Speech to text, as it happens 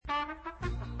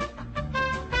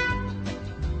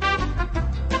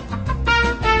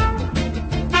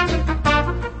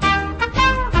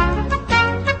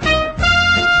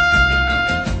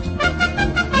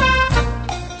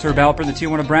Herb Alpert, the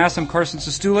Tijuana Brass. I'm Carson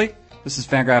Sestouli. This is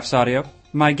Fangraphs Audio.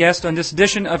 My guest on this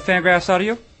edition of Fangraphs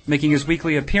Audio, making his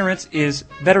weekly appearance, is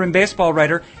veteran baseball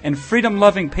writer and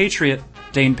freedom-loving patriot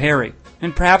Dane Perry.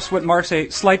 And perhaps what marks a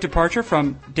slight departure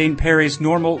from Dane Perry's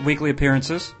normal weekly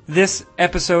appearances, this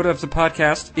episode of the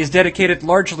podcast is dedicated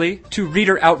largely to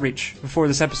reader outreach. Before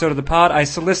this episode of the pod, I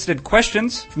solicited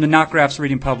questions from the Knotgraphs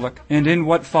reading public, and in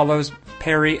what follows,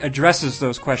 Perry addresses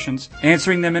those questions,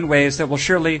 answering them in ways that will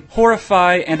surely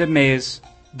horrify and amaze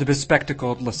the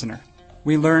bespectacled listener.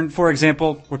 We learned, for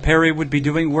example, what Perry would be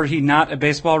doing were he not a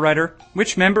baseball writer,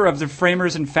 which member of the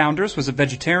framers and founders was a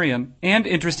vegetarian, and,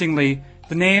 interestingly,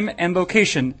 the name and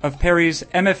location of Perry's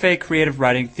MFA creative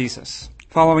writing thesis.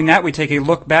 Following that, we take a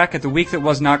look back at the week that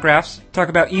was Knotgraphs, talk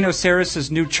about Eno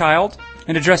Sarris' new child,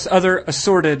 and address other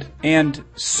assorted and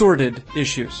sordid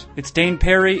issues. It's Dane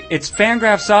Perry, it's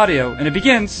Fangraphs Audio, and it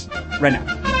begins right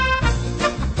now.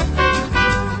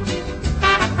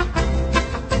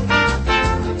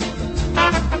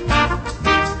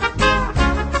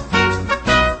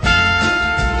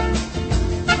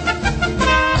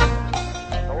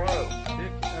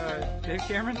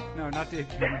 Dave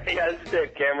Cameron. Yeah, this is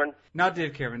Dave Cameron. Not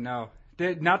Dave Cameron, no.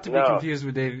 Not to be confused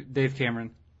with Dave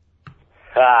Cameron.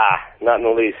 Not in the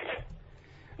least.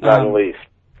 Not in the least.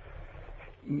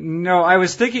 No, I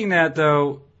was thinking that,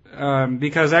 though,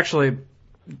 because actually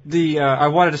I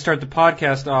wanted to start the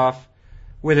podcast off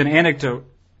with an anecdote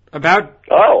about...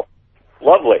 Oh,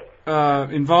 lovely.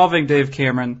 Involving Dave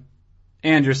Cameron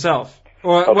and yourself.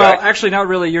 Okay. Well, actually, not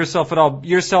really yourself at all.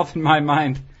 Yourself in my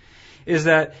mind. Is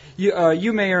that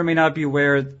you may or may not be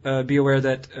aware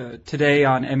that today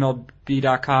on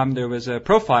MLB.com there was a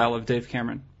profile of Dave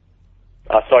Cameron.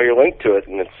 I saw your link to it,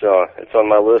 and it's on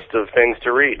my list of things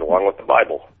to read, along with the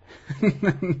Bible.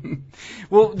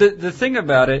 Well, the thing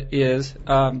about it is,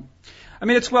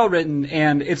 it's well written,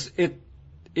 and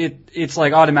it's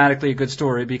like automatically a good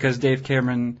story because Dave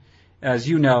Cameron, as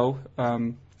you know,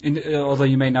 although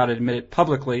you may not admit it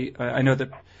publicly, I know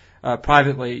that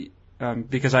privately.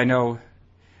 Because I know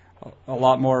a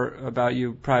lot more about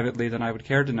you privately than I would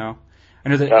care to know. I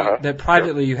know that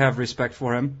privately you have respect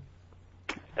for him.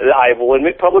 I will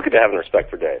admit publicly to having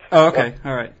respect for Dave. Oh, okay.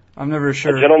 All right. I'm never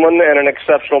sure. A gentleman and an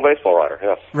exceptional baseball writer,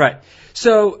 yes. Right.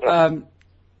 So,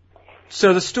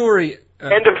 so the story...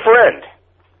 and a friend.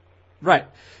 Right.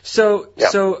 So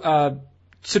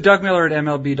Doug Miller at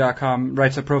MLB.com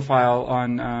writes a profile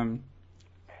on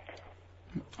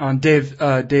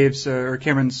Dave's or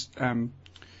Cameron's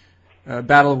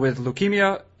battle with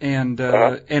leukemia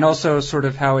and also sort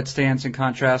of how it stands in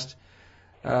contrast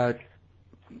at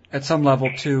some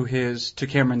level to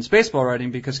Cameron's baseball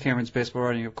writing, because Cameron's baseball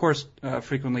writing, of course,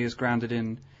 frequently is grounded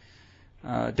in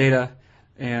data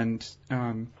and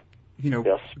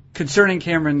Yes. Concerning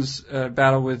Cameron's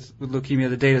battle with leukemia,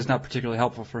 the data is not particularly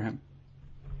helpful for him.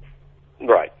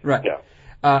 Right. Yeah.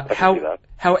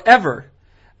 However.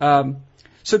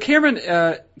 So Cameron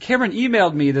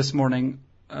emailed me this morning,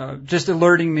 just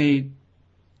alerting me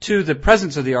to the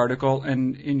presence of the article,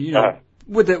 and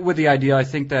with the idea, I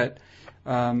think that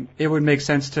it would make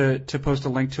sense to post a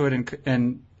link to it,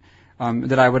 and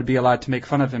that I would be allowed to make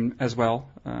fun of him as well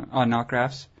on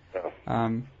Knotgraphs.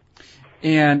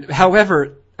 And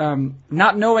however,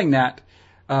 not knowing that,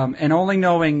 and only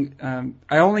knowing,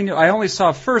 I only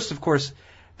saw first, of course,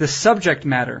 the subject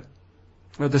matter,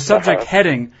 or the subject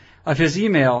heading of his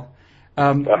email,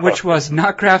 which was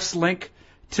Knotgraphs' link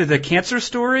to the cancer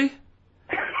story.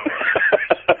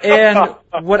 And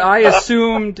what I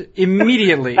assumed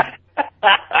immediately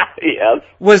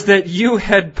was that you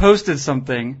had posted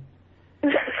something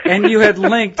and you had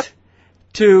linked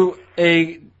to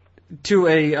a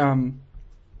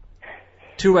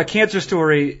cancer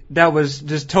story that was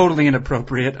just totally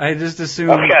inappropriate. I just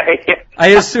assumed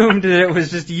that it was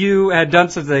just you had done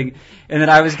something, and that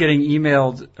I was getting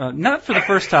emailed, not for the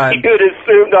first time. You had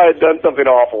assumed I had done something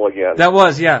awful again. That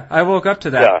was, yeah. I woke up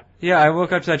to that. Yeah, I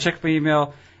woke up to that. I checked my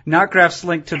email. Knotgraphs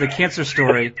link to the cancer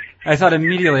story. I thought,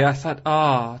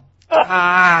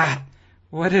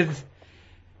 what did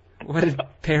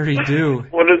Perry do?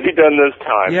 What has he done this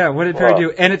time? Yeah, what did Perry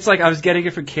do? And it's like I was getting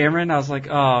it from Cameron. I was like,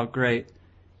 oh, great.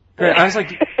 I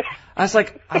was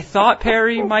like, I thought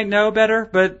Perry might know better,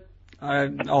 but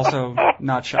I'm also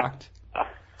not shocked.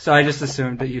 So I just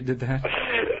assumed that you did that.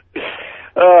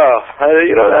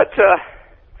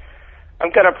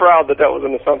 I'm kind of proud that was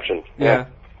an assumption. Yeah.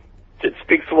 It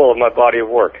speaks well of my body of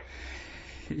work.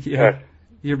 Yeah.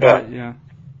 Your body, yeah.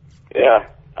 Yeah.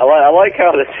 I like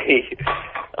how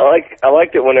I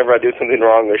like that whenever I do something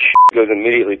wrong, the shit goes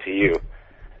immediately to you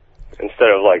instead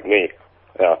of like me.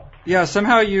 Yeah. Yeah.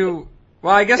 Somehow you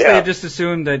Well, I guess Yeah. they just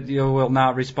assumed that you will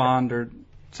not respond or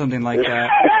something like that.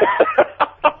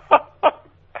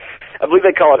 I believe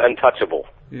they call it untouchable.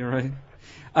 You're right.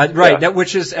 Right, Yeah. that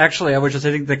which is I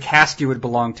think the caste you would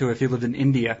belong to if you lived in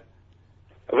India.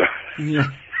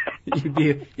 You'd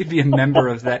be a member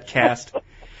of that caste.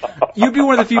 You'd be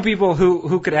one of the few people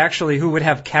who would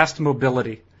have caste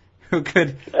mobility. You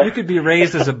could be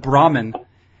raised as a Brahmin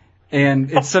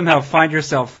and somehow find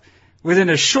yourself within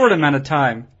a short amount of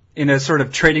time in a sort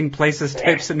of trading places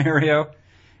type scenario.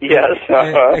 Yes.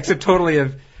 Except totally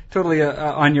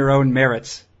on your own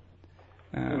merits.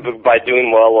 By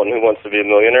doing well on Who Wants to Be a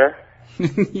Millionaire?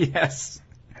 Yes.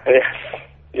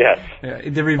 Yes. Yeah,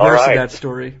 the reverse All right. of that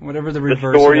story. Whatever the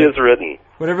reverse The story of is written.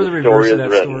 Whatever the The reverse story of is that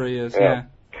written. story is, Yeah. yeah.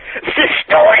 The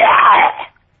story.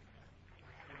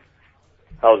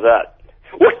 How's that?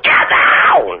 Well, come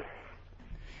on!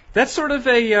 That's sort of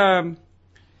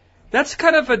that's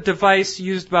kind of a device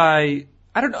used by,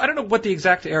 I don't know what the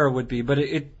exact era would be, but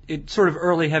it's sort of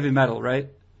early heavy metal, right?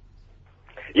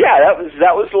 Yeah,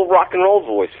 that was little rock and roll's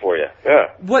voice for you. Yeah.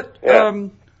 What Yeah.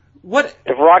 what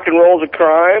If rock and roll's a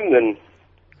crime, then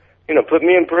put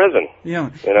me in prison. yeah.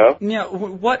 Yeah,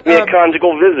 What me a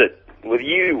conjugal visit with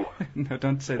you. no,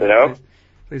 don't say that.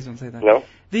 Please don't say that. No.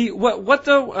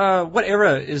 What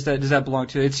era does that belong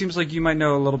to? It seems like you might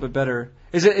know a little bit better.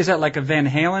 Is that like a Van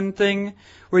Halen thing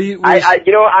I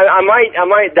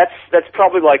might. That's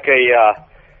probably like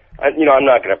I'm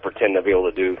not going to pretend to be able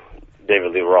to do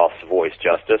David Lee Roth's voice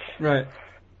justice. Right.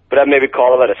 But I'd maybe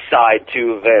call that a side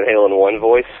 2 of Van Halen 1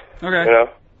 voice. Okay.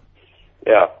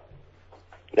 Yeah.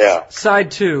 Yeah.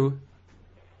 Side 2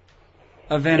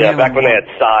 of Van Halen. Yeah, back when they had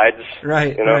sides.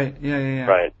 Right, right. Yeah.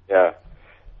 Right, yeah.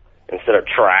 Instead of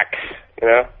tracks,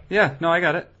 Yeah, no, I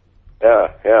got it. Yeah.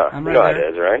 I'm You right know how there.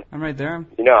 it is, right? I'm right there.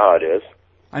 You know how it is.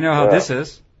 I know how Yeah. this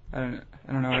is. I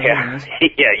don't know how everything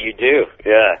is. Yeah, you do.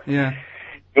 Yeah. Yeah.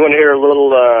 You want to hear a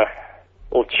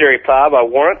little cherry pie by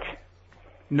Warrant?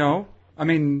 No. I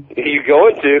mean, You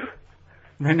going to?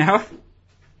 right now?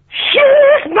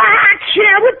 Here's my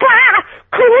cherry pie.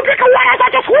 Cool pick away, I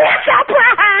just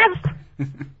want surprise.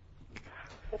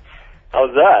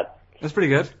 How's that? That's pretty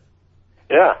good.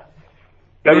 Yeah.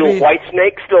 Got a Maybe- little White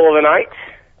Snake, Still of the Night.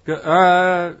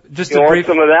 Just You a want brief,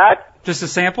 some of that? just a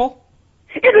sample.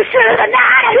 In the center of the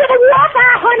night, I hear the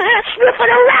warfare hunter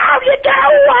sniffing around your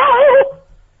door.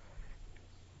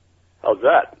 How's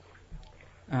that?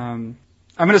 I'm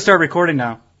going to start recording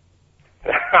now.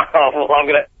 Well, I'm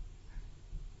gonna.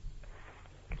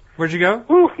 Where'd you go?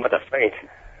 Whew, I'm about to faint.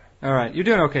 All right, you're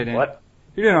doing okay, Dan. What?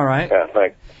 You're doing all right. Yeah,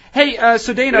 thanks. Hey,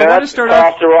 so Dane, I Yeah, want to that's start the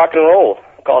off. cost of rock and roll.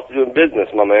 Cost of doing business,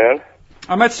 my man.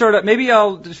 I might start up. Maybe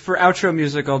for outro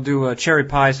music, I'll do a cherry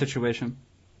pie situation.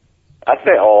 I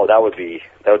think. That would be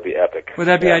epic. Would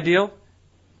that be Yeah. ideal?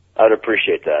 I'd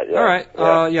appreciate that. Yeah. All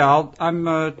right. Yeah. I'm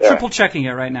triple checking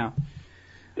it right now.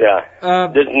 Yeah.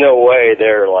 There's no way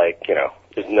they're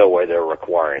there's no way they're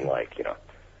requiring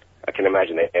I can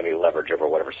imagine they have any leverage over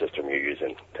whatever system you're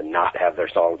using to not have their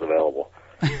songs available.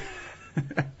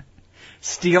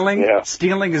 Stealing? Yeah.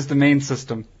 Stealing is the main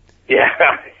system. Yeah.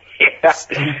 Yeah.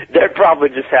 They're probably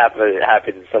just happy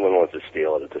that someone wants to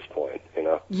steal it at this point,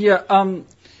 Yeah.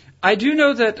 I do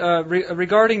know that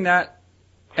regarding that.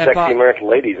 Sexy American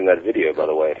ladies in that video, by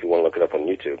the way, if you want to look it up on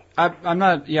YouTube. I'm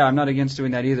not against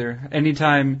doing that either.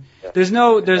 Anytime. There's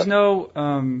no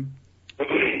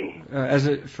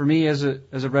for me as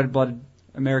a red-blooded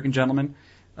American gentleman,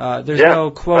 there's no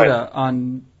quota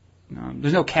on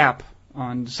there's no cap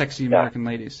on sexy American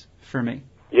ladies for me.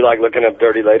 You like looking up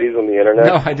dirty ladies on the internet?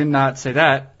 No, I did not say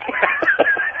that.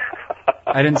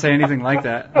 I didn't say anything like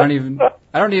that. I don't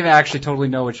even actually totally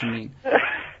know what you mean.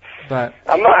 But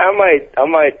I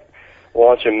might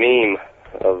launch a meme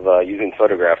of using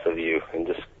photographs of you and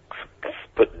just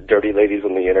put dirty ladies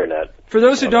on the internet. For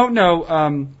those who don't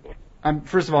know,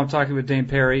 first of all, I'm talking with Dane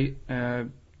Perry,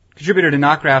 contributor to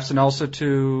Knockgraphs and also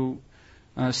to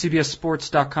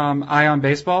CBSSports.com, Eye on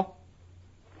Baseball.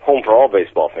 Home for all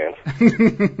baseball fans.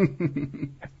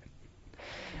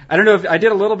 I don't know if I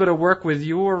did a little bit of work with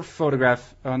your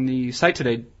photograph on the site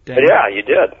today, Dan. Yeah, you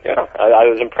did. Yeah, I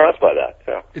was impressed by that.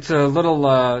 Yeah. It's a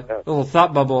little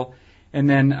thought bubble, and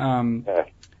then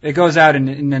it goes out,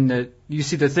 and then you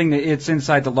see the thing that it's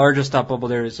inside the largest thought bubble.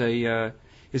 There is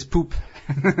poop.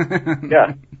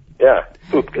 Yeah,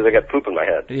 poop because I got poop in my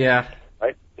head. Yeah.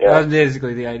 Right. Yeah. That's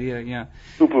basically the idea. Yeah.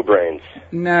 Poo-poo brains.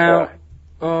 Now,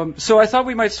 so I thought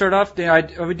we might start off. I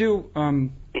would do.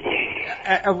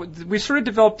 We sort of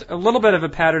developed a little bit of a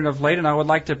pattern of late, and I would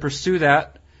like to pursue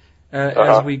that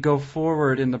as we go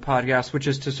forward in the podcast, which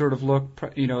is to sort of look,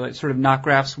 like sort of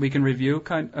Knockgraphs week in review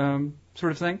kind,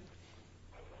 sort of thing.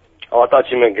 Oh, I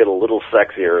thought you meant get a little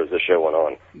sexier as the show went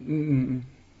on.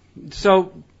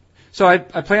 So I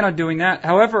plan on doing that.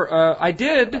 However, I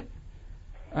did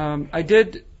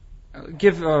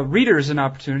give readers and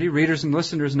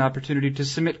listeners an opportunity to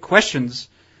submit questions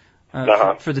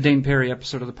for the Dane Perry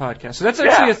episode of the podcast. So that's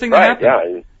actually a thing that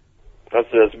happened. Yeah,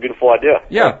 that's a beautiful idea.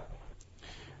 Yeah.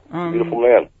 Beautiful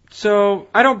man. So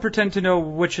I don't pretend to know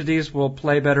which of these will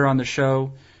play better on the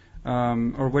show,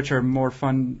 or which are more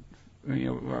fun.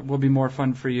 Will be more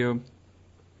fun for you.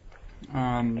 It's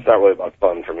not really about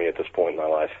fun for me at this point in my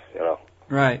life,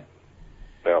 Right.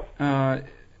 Yeah.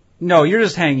 No, you're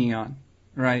just hanging on,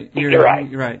 right? You're right.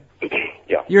 You're right.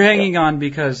 Yeah. You're hanging on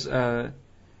because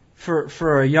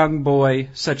for a young boy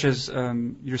such as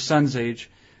your son's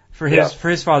age, for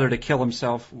his father to kill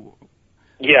himself.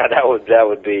 Yeah, that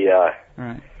would be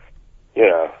right.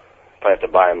 If I have to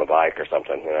buy him a bike or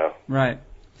something, Right.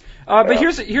 But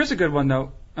here's a good one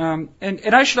though. And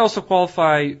I should also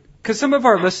qualify, because some of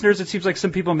our listeners, it seems like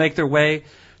some people make their way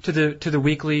to the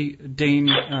weekly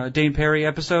Dane Perry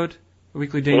episode,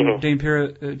 weekly Dane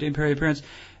Perry appearance,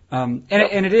 and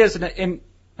it is, and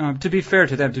to be fair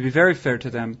to them, to be very fair to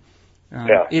them,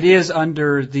 it is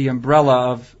under the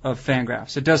umbrella of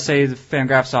Fangraphs. It does say the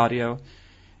Fangraphs audio,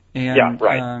 and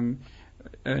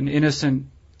an innocent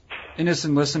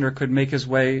listener could make his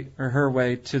way or her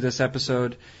way to this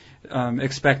episode,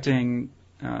 expecting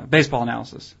baseball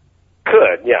analysis.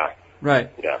 Could, yeah.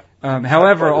 Right. Yeah.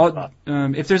 However,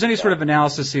 if there's any sort of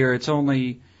analysis here, it's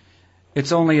only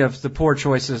of the poor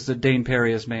choices that Dane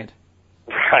Perry has made.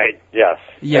 Right. Yes.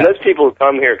 Yeah. And those people who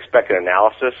come here expecting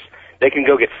analysis, they can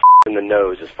go get in the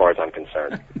nose, as far as I'm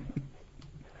concerned.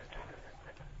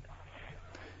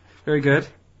 Very good.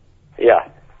 Yeah.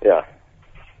 Yeah.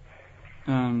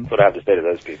 That's what I have to say to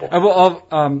those people.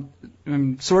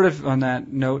 Sort of on that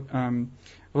note,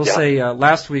 we'll say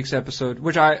last week's episode,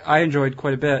 which I enjoyed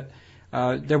quite a bit.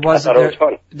 There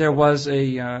was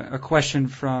a question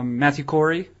from Matthew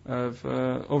Corey of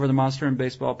Over the Monster and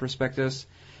Baseball Prospectus.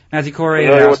 Matthew Corey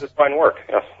had asked, with his fine work.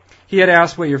 Yes. He had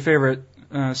asked what your favorite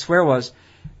swear was.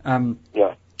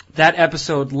 That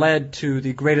episode led to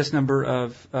the greatest number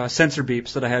of censor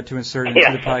beeps that I had to insert into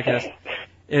the podcast.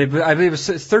 I believe it was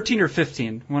 13 or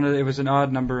 15. It was an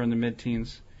odd number in the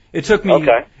mid-teens. It took me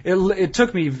it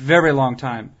took me very long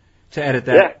time to edit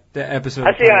that episode.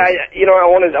 I see. I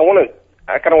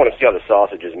kind of want to see how the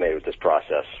sausage is made with this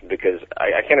process, because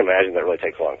I can't imagine that really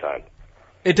takes a long time.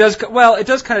 It does. Well, it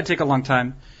does kind of take a long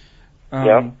time.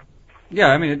 Yeah. Yeah.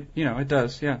 I mean, it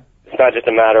does. Yeah. It's not just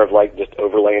a matter of just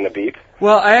overlaying the beep.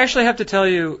 Well, I actually have to tell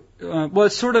you.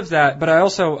 It's sort of that, but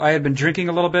I had been drinking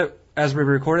a little bit as we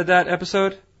recorded that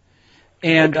episode,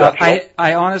 and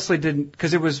I honestly didn't,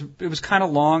 because it was kind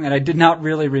of long, and I did not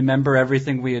really remember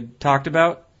everything we had talked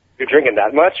about. You're drinking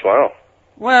that much? Wow.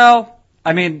 Well,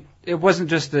 I mean, it wasn't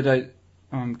just that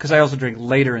because I also drink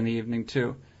later in the evening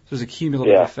too, so it was a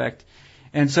cumulative effect.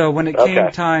 And so when it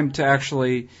came time to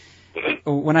actually,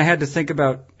 when I had to think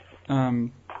about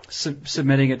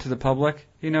submitting it to the public,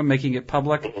 making it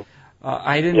public,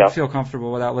 I didn't feel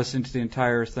comfortable without listening to the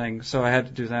entire thing, so I had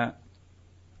to do that.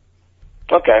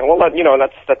 Okay, well, that's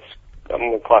I'm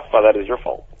going to classify that as your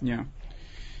fault. Yeah.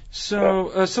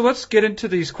 So let's get into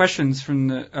these questions from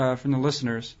the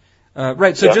listeners.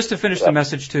 Right. So just to finish the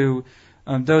message to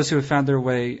those who have found their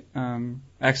way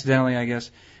accidentally, I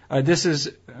guess, this is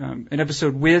an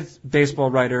episode with baseball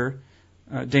writer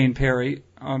Dane Perry,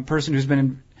 a person who's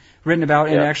been written about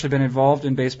and actually been involved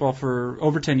in baseball for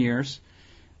over 10 years.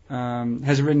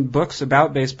 Has written books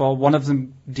about baseball, one of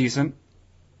them decent.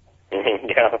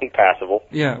 Passable.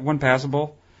 Yeah, one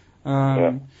passable.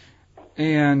 And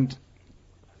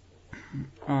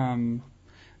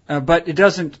but it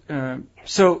doesn't.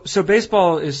 So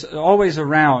baseball is always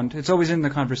around. It's always in the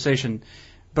conversation,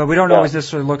 but we don't always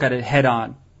necessarily look at it head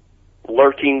on.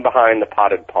 Lurking behind the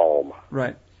potted palm.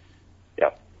 Right.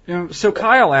 Yeah. So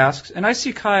Kyle asks, and I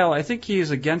see Kyle. I think he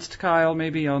is against Kyle,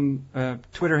 maybe on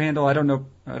Twitter handle. I don't know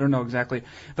exactly.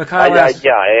 But Kyle asks.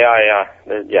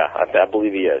 I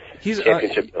believe he is. He's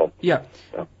championship.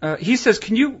 He says,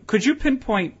 could you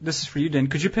pinpoint? This is for you, Dan.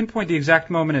 Could you pinpoint the exact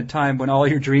moment in time when all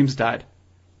your dreams died?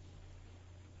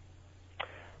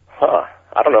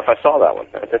 I don't know if I saw that one.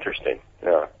 That's interesting.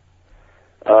 Yeah.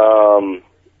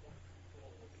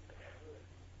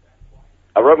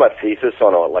 I wrote my thesis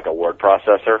on a word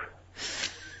processor.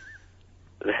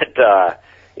 That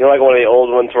like one of the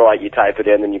old ones where you type it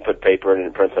in and you put paper in and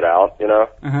it prints it out.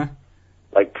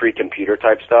 Like pre-computer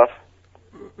type stuff.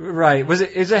 Right. Does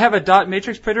it have a dot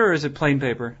matrix printer or is it plain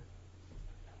paper?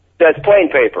 That's plain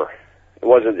paper. It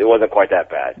wasn't quite that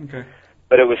bad. Okay.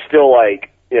 But it was still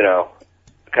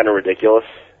kind of ridiculous.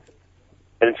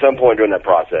 And at some point during that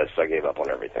process, I gave up on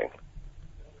everything.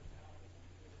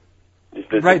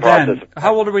 Right then.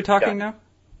 How old are we talking now?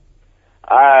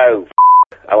 I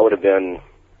would have been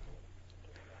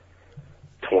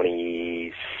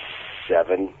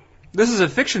 27. This is a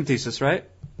fiction thesis, right?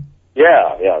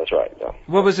 Yeah, that's right. Yeah.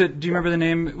 What was it? Do you remember the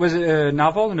name? Was it a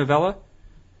novel, a novella?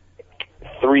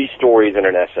 3 stories and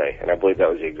an essay, and I believe that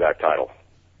was the exact title.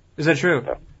 Is that true?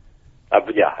 Yeah.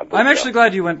 I'm actually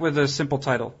glad you went with a simple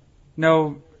title.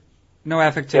 No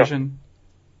affectation.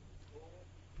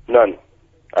 Yeah. None.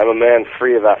 I'm a man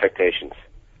free of affectations.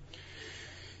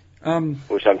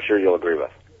 Which I'm sure you'll agree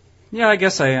with. Yeah, I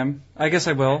guess I am. I guess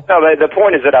I will. No, the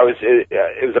point is that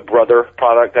it was a Brother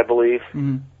product, I believe.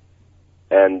 Mm-hmm.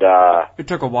 And it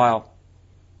took a while.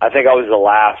 I think I was the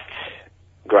last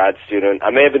grad student.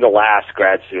 I may have been the last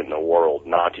grad student in the world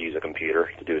not to use a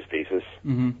computer to do his thesis.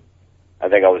 Mm-hmm. I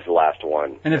think I was the last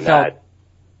one. And it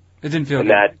didn't feel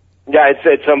good. It's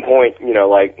at some point,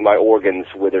 like my organs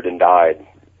withered and died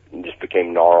and just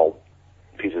became gnarled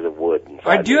pieces of wood.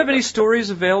 Do you have any stories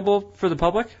available for the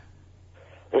public?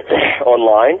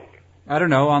 Online? I don't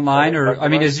know, online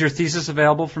is your thesis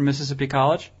available from Mississippi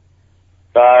College?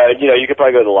 You could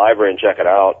probably go to the library and check it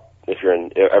out if you're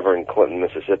ever in Clinton,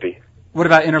 Mississippi. What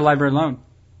about interlibrary loan?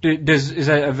 Is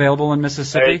that available in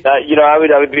Mississippi? I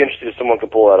would be interested if someone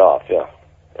could pull that off.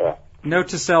 Yeah. Note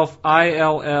to self: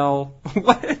 ILL.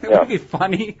 What? It would be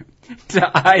funny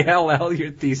to ILL your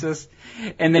thesis,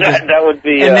 and then that would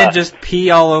be, and then just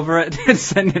pee all over it and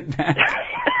send it back.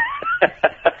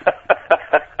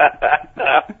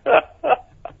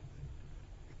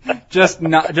 just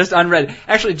unread.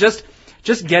 Actually, just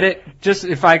get it. Just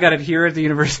if I got it here at the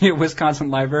University of Wisconsin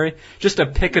Library, just to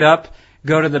pick it up,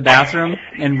 go to the bathroom,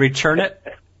 and return it.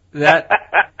 That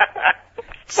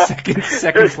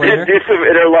seconds later. Do some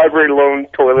interlibrary loan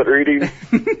toilet reading.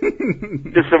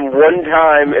 Just some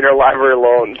one-time interlibrary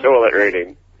loan toilet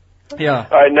reading. Yeah.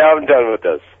 All right, now I'm done with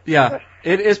this. Yeah,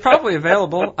 it is probably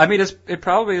available. I mean, it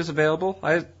probably is available.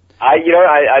 I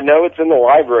know it's in the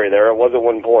library there. It was at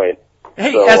one point.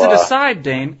 Hey, so, as an aside,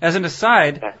 Dane,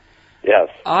 yes.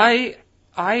 I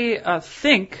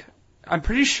think, I'm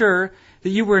pretty sure that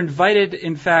you were invited,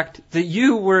 in fact,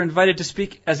 to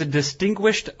speak as a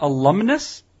distinguished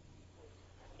alumnus?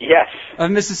 Yes.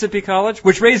 Of Mississippi College,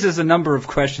 which raises a number of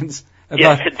questions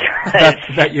about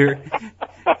your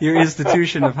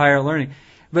institution of higher learning.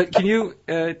 But can you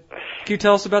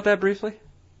tell us about that briefly?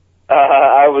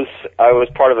 I was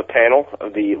part of a panel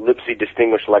of the Lipsy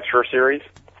Distinguished Lecturer Series.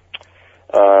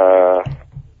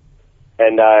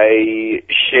 And I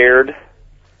shared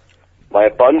my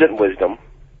abundant wisdom,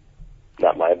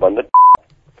 not my abundant,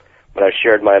 but I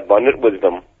shared my abundant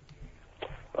wisdom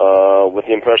with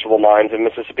the impressionable minds of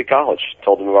Mississippi College.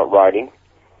 Told them about writing,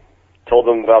 told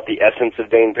them about the essence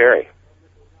of Dane Perry,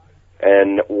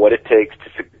 and what it takes to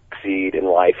succeed in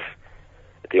life,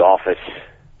 at the office,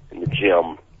 in the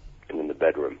gym, and in the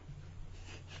bedroom.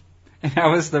 And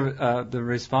how was the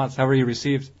response? How were you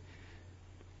received?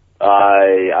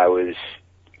 I was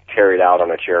carried out on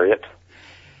a chariot.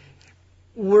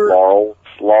 Laurel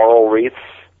wreaths.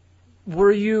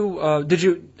 Were you? Did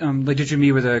you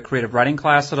meet with a creative writing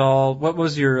class at all? What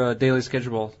was your daily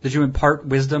schedule? Did you impart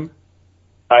wisdom?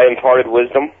 I imparted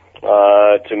wisdom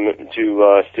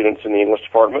to students in the English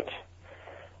department.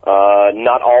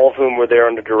 Not all of whom were there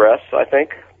under duress, I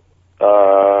think.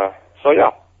 So yeah,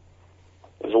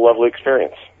 it was a lovely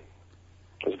experience.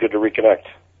 It was good to reconnect.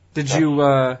 Did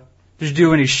you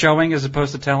do any showing as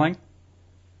opposed to telling?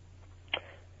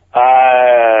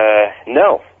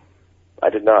 No, I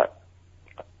did not.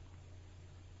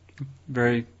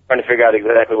 Trying to figure out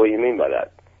exactly what you mean by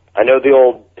that. I know the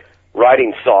old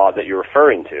writing saw that you're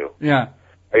referring to. Yeah.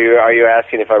 Are you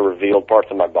asking if I revealed parts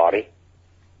of my body?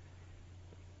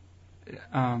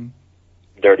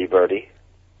 Dirty birdie.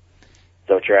 Is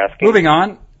that what you're asking? Moving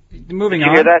on. Did you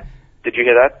hear that? Did you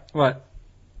hear that? What?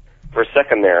 For a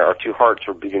second there, our two hearts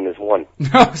were beating as one.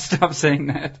 No, stop saying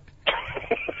that.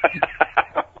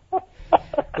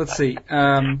 Let's see.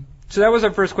 So that was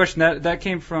our first question. That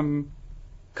came from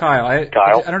Kyle.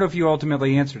 Kyle? I don't know if you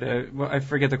ultimately answered it. I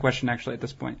forget the question actually at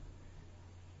this point.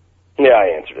 Yeah,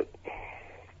 I answered it.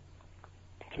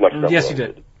 It's much yes, you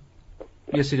did.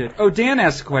 Yes, you did. Oh, Dan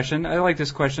asked a question. I like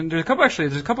this question. There's a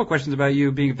couple questions about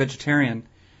you being a vegetarian.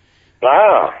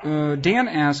 Ah. Dan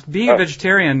asked, being a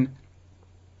vegetarian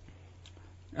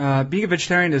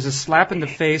is a slap in the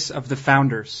face of the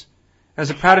founders. As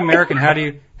a proud American, how do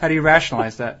you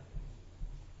rationalize that?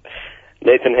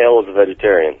 Nathan Hale is a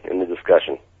vegetarian in the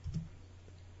discussion.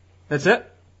 That's it?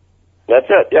 That's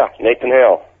it, yeah. Nathan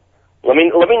Hale. Let me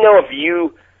know if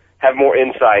you have more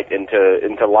insight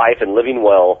into life and living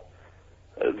well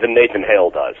than Nathan Hale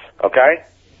does. Okay?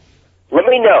 Let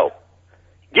me know.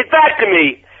 Get back to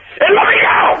me and let me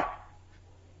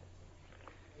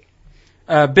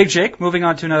know. Big Jake, moving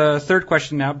on to a third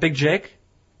question now. Big Jake.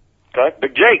 Okay,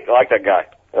 Big Jake. I like that guy.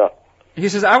 Yeah. He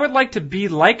says, I would like to be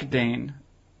like Dane.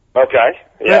 Okay.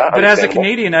 Yeah. But as a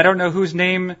Canadian, I don't know whose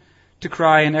name to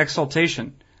cry in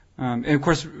exaltation. And of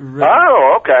course,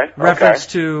 reference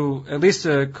to at least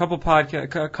a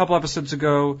couple episodes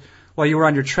ago, while you were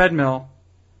on your treadmill.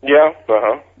 Yeah.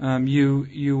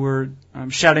 You were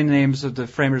shouting the names of the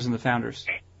framers and the founders.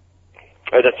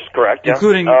 That's correct. Yeah.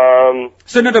 Including.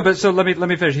 So let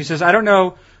me finish. He says, I don't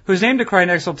know whose name to cry in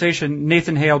exaltation.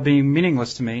 Nathan Hale being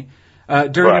meaningless to me.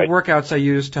 During the workouts I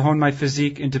used to hone my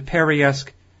physique into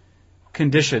Perry-esque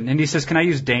condition. And he says, can I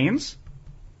use Dane's?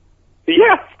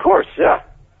 Yeah, of course. Yeah.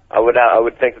 I would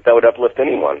think that would uplift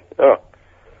anyone. Oh.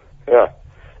 Yeah.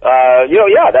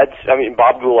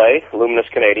 Bob Goulet, Luminous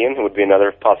Canadian, would be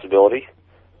another possibility.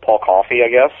 Paul Coffey, I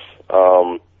guess.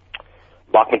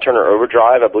 Bachman Turner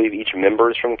Overdrive, I believe each member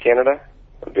is from Canada.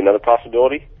 Would be another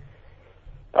possibility.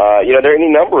 There are any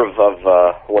number of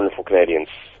wonderful Canadians.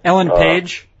 Ellen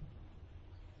Page.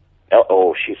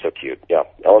 She's so cute. Yeah.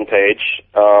 Ellen Page.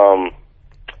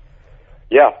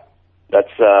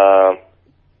 That's,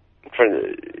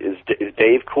 is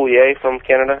Dave Coulier from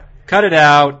Canada? Cut it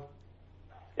out.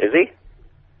 Is he?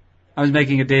 I was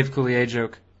making a Dave Coulier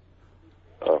joke.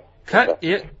 Oh. Cut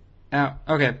it out.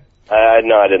 Okay.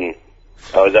 No, I didn't.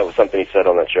 Oh, is that something he said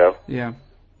on that show? Yeah.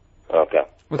 Okay.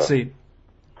 Let's see.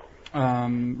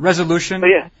 Resolution. Oh,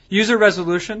 yeah. User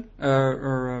Resolution,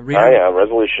 or reader. Oh, yeah,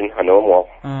 Resolution. I know him well.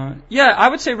 I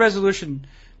would say Resolution,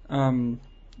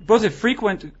 both a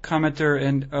frequent commenter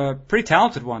and a pretty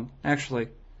talented one, actually.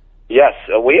 Yes,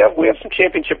 we have some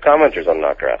championship commenters on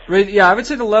Knotgrass. Yeah, I would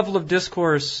say the level of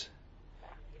discourse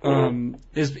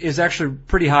is actually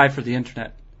pretty high for the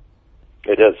internet.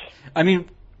 It is. I mean,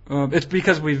 it's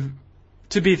because we've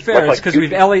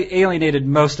we've alienated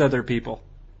most other people.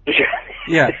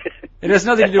 Yeah. It has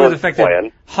nothing to do with the fact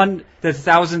that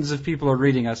thousands of people are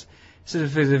reading us. So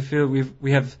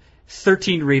we have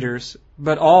 13 readers,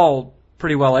 but all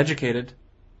pretty well educated.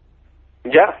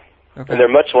 Yeah. Okay. And they're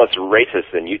much less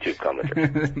racist than YouTube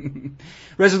commenters.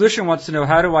 Resolution wants to know,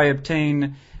 how do I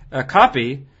obtain a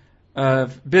copy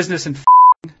of Business and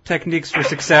Techniques for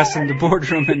Success in the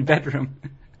Boardroom and Bedroom?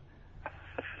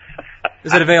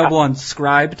 Is it available on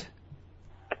Scribd?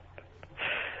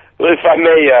 Well, if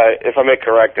I may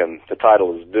correct him, the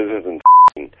title is Business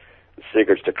and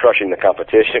Secrets to Crushing the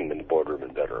Competition in the Boardroom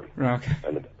and Bedroom. Okay.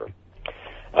 And the bedroom.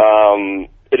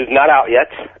 It is not out yet.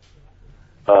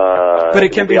 But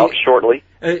it can be out shortly.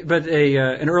 But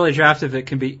an early draft of it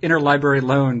can be interlibrary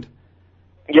loaned.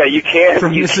 Yeah, you can.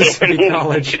 From Mississippi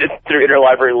College. Get it through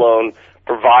interlibrary loan,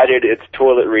 provided it's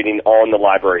toilet reading on the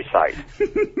library site.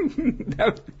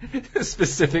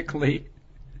 Specifically.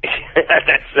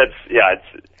 It's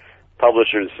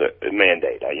publisher's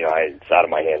mandate. It's out of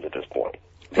my hands at this point.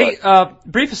 Hey,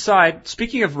 brief aside.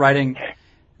 Speaking of writing,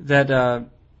 that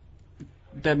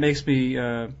makes me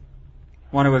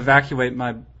want to evacuate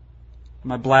my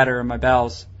bladder and my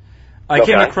bowels. I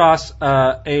came across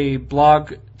a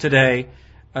blog today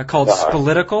called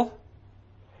Spolitical.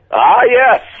 Ah,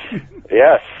 yes,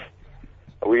 yes.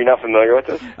 Were you not familiar with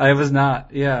this? I was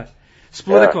not. Yeah,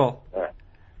 Spolitical.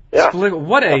 Yeah.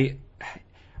 Spolitical.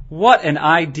 What an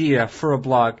idea for a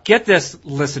blog. Get this,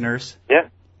 listeners. Yeah.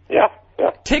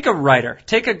 Take a writer.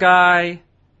 Take a guy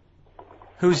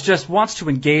who just wants to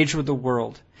engage with the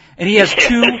world. And he has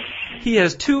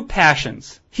two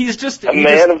passions. He's just a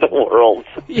man of the world.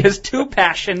 He has two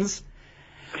passions.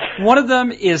 One of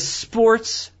them is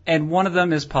sports and one of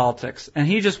them is politics. And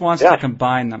he just wants to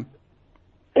combine them.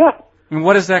 Yeah. And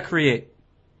what does that create?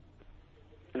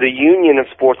 The union of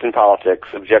sports and politics,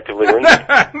 objectively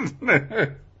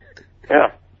rendered.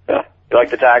 Yeah. You like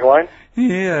the tagline?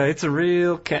 Yeah, it's a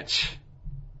real catch.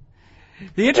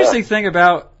 The interesting thing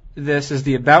about this is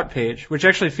the About page, which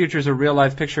actually features a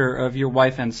real-life picture of your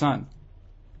wife and son.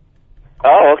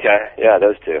 Oh, okay. Yeah,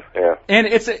 those two. Yeah. And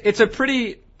it's a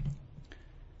pretty,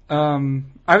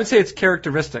 I would say it's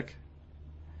characteristic.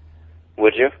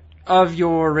 Would you? Of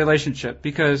your relationship,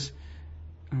 because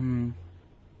my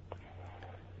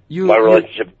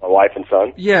relationship with my wife and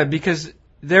son? Yeah, because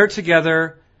they're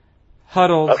together,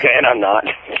 huddled. Okay, and I'm not.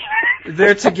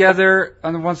 They're together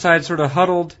on the one side, sort of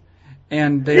huddled,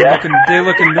 and they look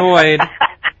annoyed.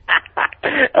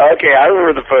 Okay, I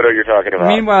remember the photo you're talking about.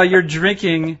 Meanwhile, you're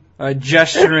drinking,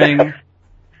 gesturing,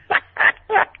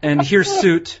 and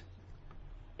hirsute.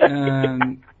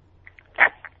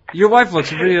 Your wife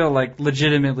looks real, like,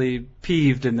 legitimately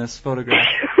peeved in this photograph.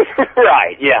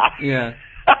 Right, yeah. Yeah.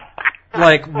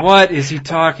 Like, what is he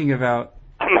talking about?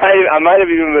 I might have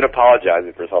even been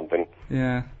apologizing for something.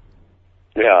 Yeah.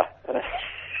 Yeah.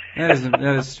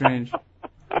 That is strange.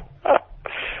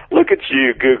 Look at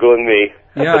you Googling me.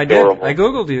 That's Yeah, adorable. I did. I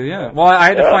Googled you, yeah. Well, I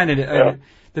had to find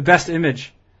the best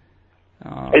image.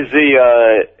 Is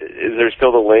there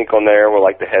still the link on there where,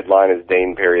 like, the headline is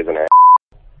Dane Perry is an ass?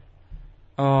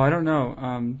 Oh, I don't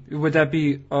know. Would that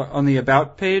be on the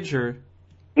About page, or?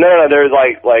 No, there's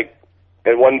like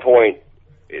at one point,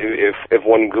 if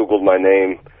one Googled my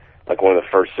name, like one of the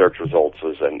first search results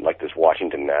was in like this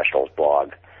Washington Nationals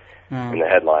blog, and the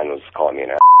headline was calling me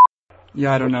an ass.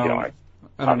 Yeah, I don't know. You know,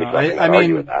 I don't know. I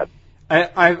mean,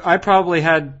 I probably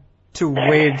had to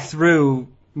wade through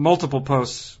multiple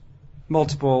posts,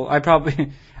 I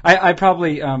probably I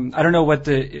don't know what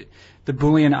the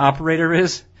Boolean operator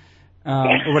is,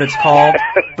 or what it's called,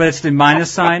 but it's the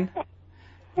minus sign.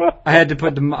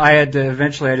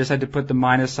 Eventually I just had to put the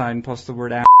minus sign plus the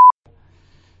word ass.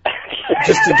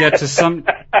 Just to get to some.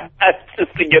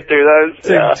 Just to get through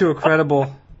those. To a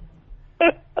credible.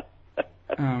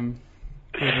 All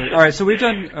right, so we've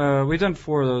done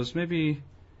 4 of those. Maybe.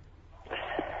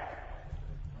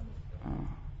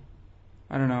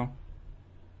 I don't know.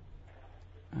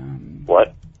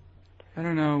 What? I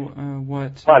don't know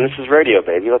what. Come on, this is radio,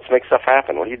 baby. Let's make stuff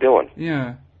happen. What are you doing?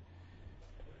 Yeah.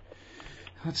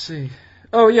 Let's see.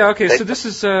 Oh yeah, okay. So this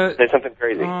is say something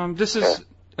crazy. This is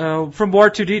from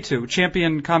War2D2,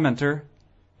 champion commenter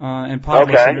and podcast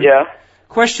listener. Okay, yeah.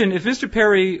 Question: if Mr.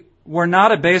 Perry were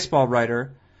not a baseball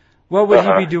writer, what would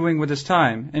he be doing with his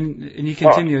time? And he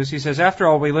continues. He says, "After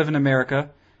all, we live in America.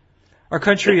 Our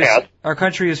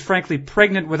country is frankly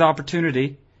pregnant with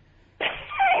opportunity."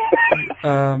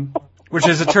 Which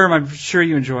is a term I'm sure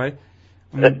you enjoy.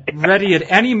 Ready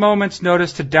at any moment's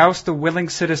notice to douse the willing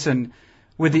citizen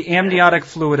with the amniotic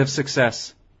fluid of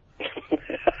success.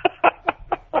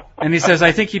 And he says,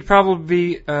 I think he'd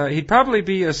probably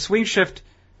be a swing shift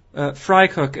fry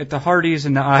cook at the Hardee's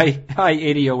in the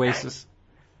I-80 Oasis.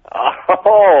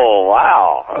 Oh,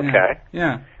 wow. Okay.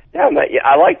 Yeah. Yeah,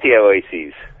 I like the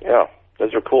Oases. Yeah,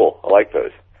 those are cool. I like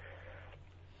those.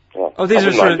 Well, oh, these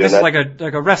are sort of, this is like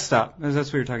a rest stop. That's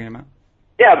what you're talking about.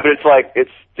 Yeah, but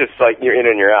it's just like you're in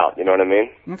and you're out. You know what I mean?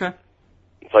 Okay.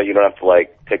 It's like you don't have to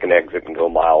like take an exit and go a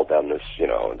mile down this, You're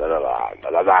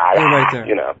right there.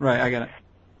 You know. Right, I get it.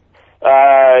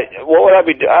 What would I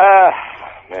be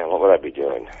man, what would I be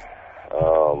doing?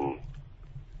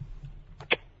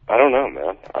 I don't know,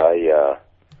 man.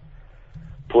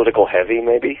 Political heavy,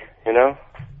 maybe, you know?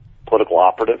 Political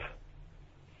operative.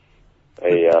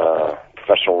 A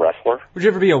professional wrestler. Would you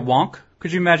ever be a wonk?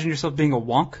 Could you imagine yourself being a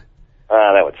wonk?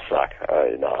 That would suck.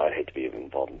 No, I'd hate to be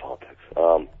involved in politics.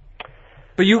 But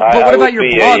what about your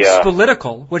blog's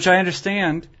political, which I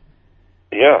understand?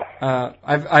 Yeah.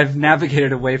 I've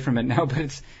navigated away from it now, but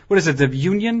it's, what is it, the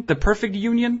union? The perfect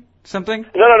union? Something?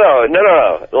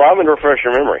 No. Allow me to refresh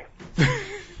your memory.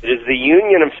 It is the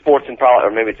Union of Sports and Politics,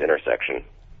 or maybe it's intersection.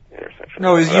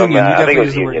 No, it's union. You definitely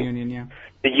use the word union, yeah.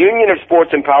 The Union of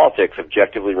Sports and Politics,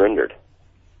 objectively rendered.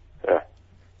 Yeah.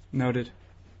 Noted.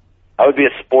 I would be a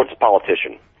sports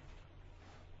politician.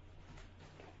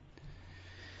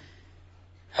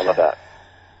 How about that?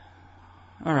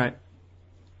 All right.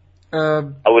 I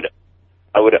would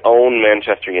own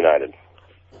Manchester United.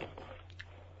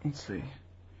 Let's see.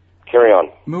 Carry on.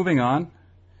 Moving on.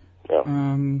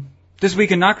 Yeah. This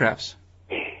week in Knockgraphs.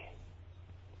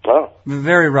 Oh.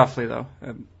 Very roughly, though.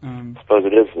 I suppose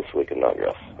it is this week in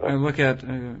Knockgraphs. I look at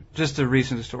just the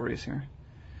recent stories here.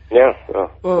 Yeah.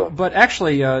 Well, but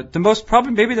actually, the most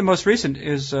recent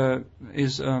is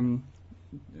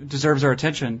deserves our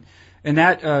attention, and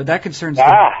that concerns. Do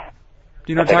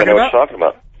you know what I'm talking about? What you're talking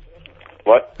about.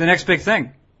 What? The next big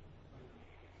thing.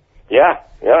 Yeah.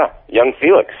 Young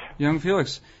Felix. Young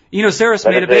Felix. You know, Saris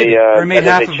made a baby, or made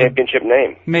half of a championship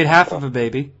name. Made half of a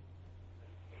baby.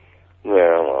 Yeah,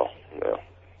 well.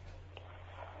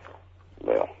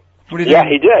 What do you think? Yeah,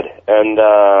 he did, and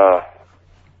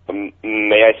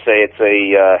may I say it's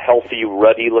a healthy,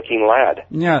 ruddy-looking lad.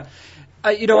 Yeah.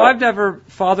 I've never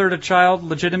fathered a child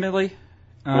legitimately.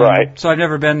 Right. So I've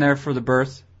never been there for the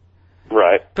birth.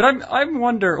 Right. But I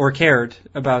wonder, or cared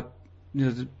about,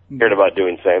 cared about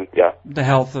doing same. Yeah. The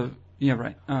health of,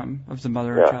 of the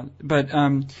mother and child. But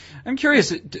I'm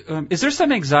curious, is there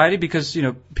some anxiety because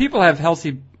people have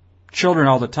healthy children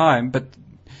all the time, but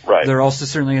there are also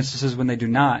certainly instances when they do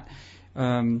not.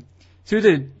 Through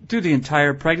the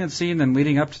entire pregnancy and then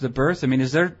leading up to the birth, I mean,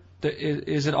 is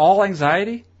it all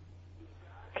anxiety?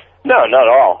 No, not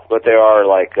all. But there are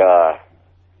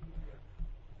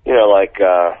you know, like,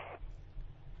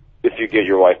 if you get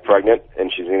your wife pregnant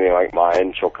and she's anything like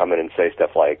mine, she'll come in and say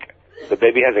stuff like, the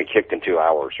baby hasn't kicked in 2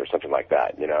 hours or something like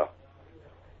that, you know?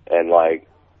 And, like,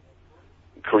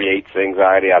 creates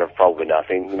anxiety out of probably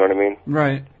nothing, you know what I mean?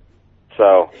 Right.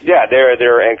 So, yeah,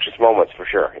 there are anxious moments for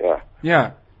sure, yeah.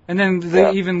 Yeah. And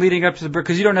then even leading up to the birth,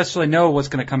 because you don't necessarily know what's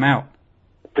going to come out.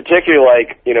 Particularly,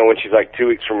 like, you know, when she's like 2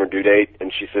 weeks from her due date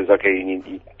and she says, okay,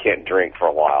 you can't drink for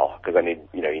a while because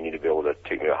you need to be able to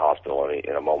take me to the hospital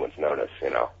in a moment's notice, you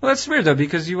know. Well, that's weird, though,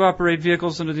 because you operate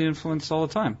vehicles under the influence all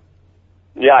the time.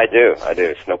 Yeah, I do.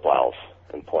 Snowplows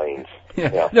and planes.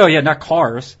 Yeah. No, yeah, not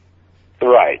cars.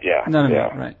 Right, yeah. No,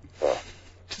 yeah. right. Yeah.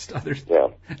 Just others. Yeah.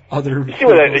 Other. You see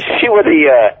where there's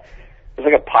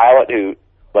like a pilot who,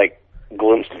 like,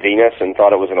 glimpsed Venus and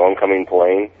thought it was an oncoming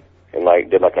plane and, like,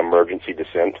 did, like, an emergency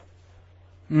descent?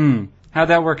 How'd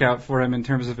that work out for him in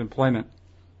terms of employment?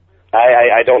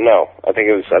 I don't know. I think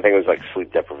it was like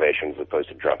sleep deprivation as opposed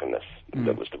to drunkenness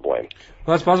that was to blame.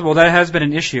 Well, that's possible. That has been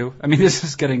an issue. I mean, this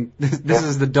is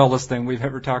the dullest thing we've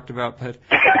ever talked about, but.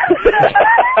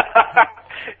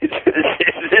 Is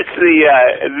this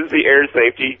the air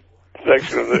safety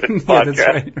section of the podcast?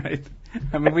 Yeah, that's right.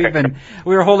 I mean,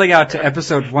 we were holding out to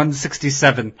episode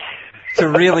 167 to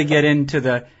really get into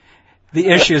the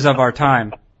issues of our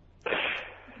time.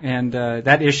 And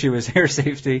that issue is air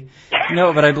safety.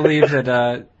 No, but I believe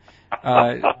that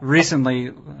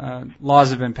recently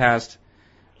laws have been passed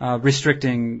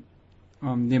restricting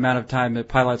the amount of time that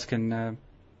pilots can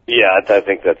yeah, I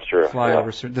think that's true. Fly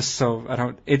over.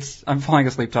 I'm falling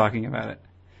asleep talking about it.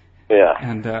 Yeah.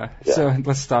 And so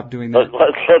let's stop doing that.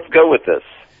 Let's go with this.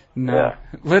 No. Yeah.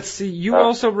 Let's see. You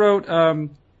also wrote.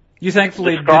 You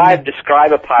thankfully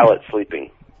describe a pilot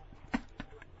sleeping.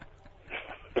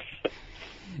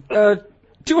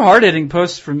 2 hard-hitting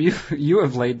posts from you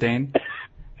of late, Dane.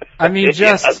 I mean,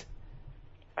 just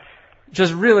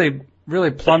really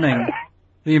plumbing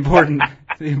the important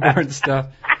stuff.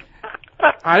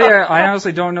 I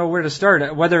honestly don't know where to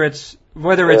start. Whether it's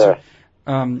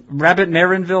Rabbit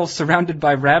Marinville surrounded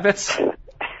by rabbits,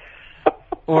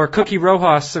 or Cookie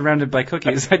Rojas surrounded by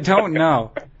cookies. I don't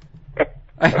know.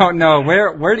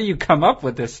 Where do you come up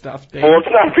with this stuff, Dave? Well, let's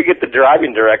not forget the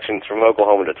driving directions from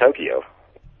Oklahoma to Tokyo.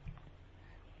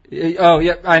 Oh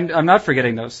yeah, I'm not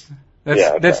forgetting those.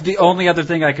 That's the so. only other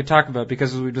thing I could talk about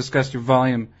because as we discussed, your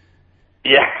volume.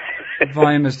 Yeah.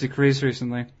 Volume has decreased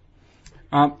recently.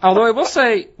 Although I will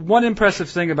say one impressive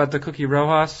thing about the Cookie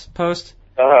Rojas post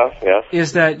yes.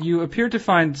 is that you appeared to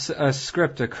find a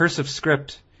cursive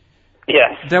script.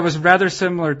 Yes. That was rather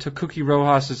similar to Cookie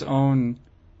Rojas's own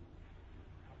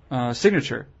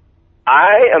signature.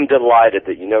 I am delighted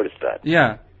that you noticed that.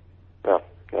 Yeah. Yeah.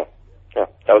 That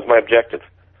was my objective.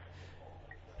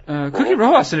 Cookie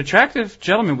Rojas, an attractive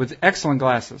gentleman with excellent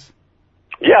glasses.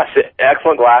 Yes,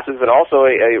 excellent glasses, and also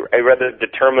a rather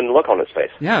determined look on his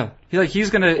face. Yeah, he is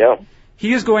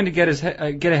going to get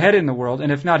ahead in the world,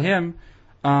 and if not him,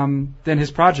 then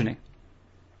his progeny.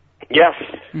 Yes.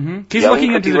 Mm-hmm. He's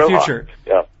looking into the future.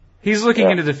 Yeah. He's looking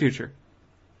into the future.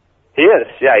 He is.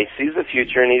 Yeah, he sees the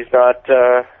future, and he's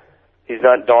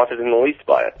not daunted in the least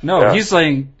by it. No, yeah. He's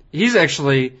saying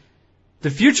the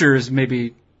future is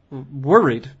maybe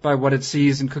worried by what it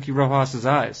sees in Cookie Rojas's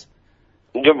eyes.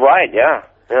 You're right, yeah.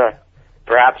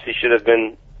 Perhaps he should have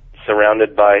been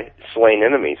surrounded by slain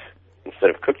enemies instead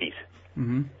of cookies.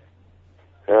 Mm-hmm.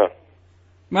 Yeah.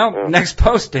 Well, next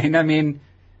post, Dane. I mean,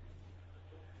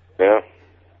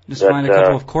 just find a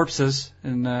couple of corpses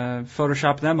and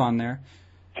Photoshop them on there.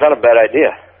 It's not a bad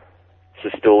idea,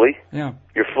 Sestouli. Yeah.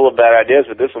 You're full of bad ideas,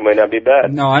 but this one may not be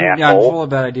bad. No, I'm full of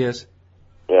bad ideas.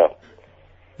 Yeah.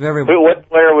 Very. What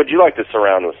player would you like to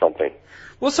surround with something?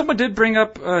 Well, someone did bring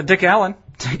up Dick Allen.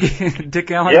 Dick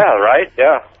Allen. Yeah, right,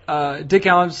 yeah. Dick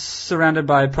Allen's surrounded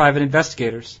by private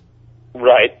investigators.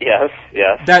 Right, yes.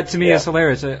 That to me is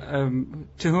hilarious.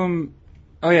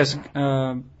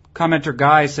 Commenter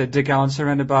Guy said Dick Allen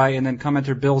surrounded by, and then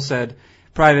commenter Bill said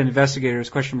private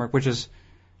investigators, ? Which is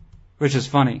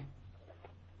funny.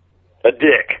 A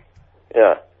dick.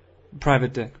 Yeah.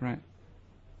 Private dick, right.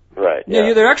 Right,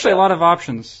 Yeah, there are actually a lot of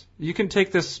options. You can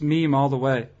take this meme all the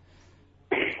way.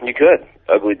 You could.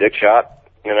 Ugly dick shot,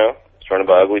 surrounded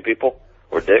by ugly people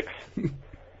or dicks.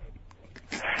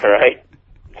 Right?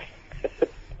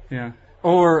 Yeah.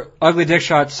 Or ugly dick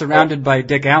shot surrounded by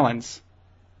Dick Allens.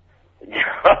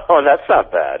 Oh, that's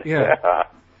not bad. Yeah.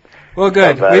 Well,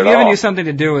 good. We've given you something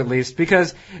to do at least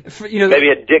because, maybe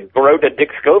a dick wrote a Dick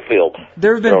Schofield.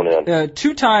 There have been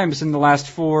 2 times in the last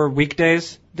 4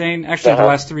 weekdays, Dane. Actually, the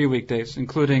last 3 weekdays,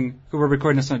 including we're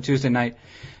recording this on a Tuesday night.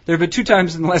 There have been 2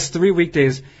 times in the last 3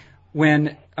 weekdays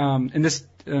when, and this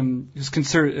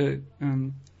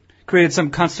created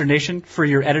some consternation for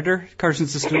your editor, Carson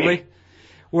Sestouli,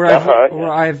 where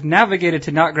I've navigated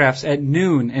to Notgraphs at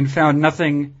noon and found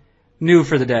nothing new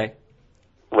for the day.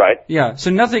 Right. Yeah, so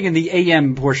nothing in the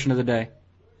AM portion of the day.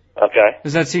 Okay.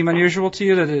 Does that seem unusual to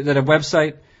you, that a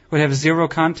website would have zero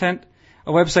content?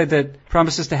 A website that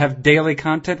promises to have daily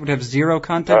content would have zero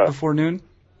content before noon?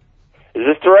 Is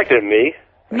this directed at me?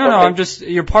 No,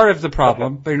 you're part of the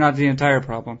problem, but you're not the entire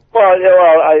problem. Well,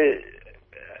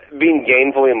 being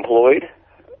gainfully employed.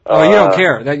 Oh, you don't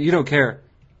care. You don't care.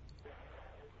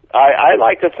 I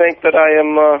like to think that I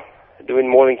am doing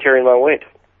more than carrying my weight.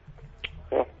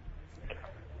 Yeah.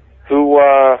 Who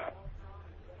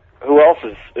else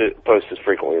posts as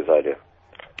frequently as I do?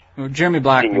 Well, Jeremy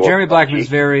Blackman. Jeremy Blackman's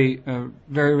very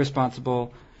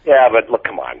responsible. Yeah, but look,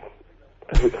 come on.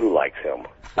 Who likes him?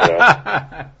 You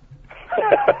know?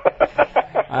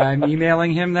 I'm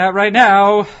emailing him that right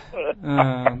now.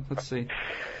 Let's see.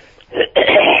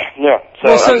 Yeah.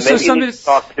 So somebody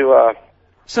talk to.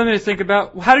 Something to think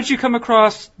about. How did you come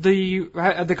across the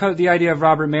idea of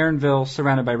Robert Marinville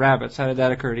surrounded by rabbits? How did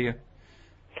that occur to you?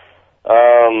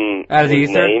 Out of the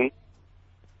ether? Name?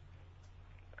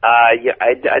 Yeah,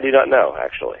 I do not know,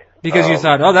 actually. Because you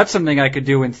thought, that's something I could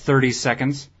do in 30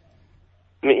 seconds.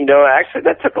 I mean, actually,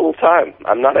 that took a little time.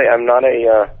 I'm not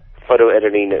a photo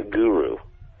editing guru.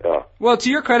 Well, to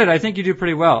your credit, I think you do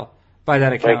pretty well by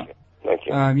that account. Thank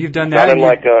you. You've done that. Not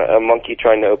unlike a monkey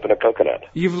trying to open a coconut.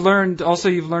 You've learned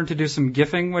to do some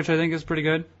GIFing, which I think is pretty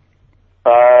good.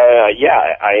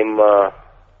 Yeah, I am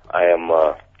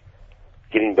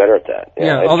getting better at that.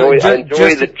 Yeah, I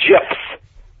enjoy the GIFs.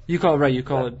 You call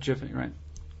it GIFing, right?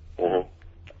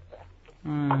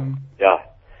 Mm-hmm. Yeah.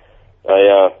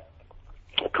 I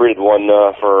created one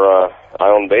for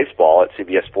Island Baseball at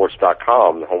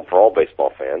CBSSports.com, the home for all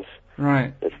baseball fans.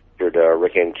 Right. It featured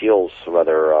Rick Ankiel's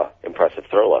rather impressive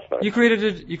throw last night. You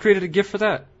created a GIF for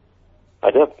that?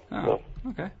 I did. Oh, yeah.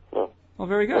 Okay. Yeah. Well,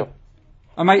 very good.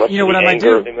 Yeah. You know what I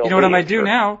might do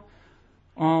now?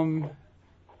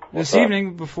 This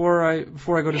evening before I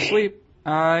go to sleep,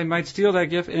 I might steal that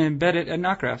GIF and embed it at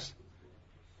Notgraphs.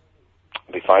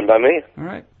 Be fine by me. All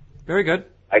right. Very good.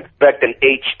 I expect an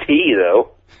HT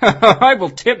though. I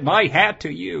will tip my hat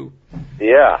to you.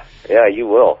 Yeah, you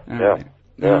will. All yeah. Right.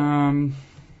 Yeah.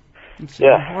 Let's see.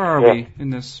 Yeah. Where are we in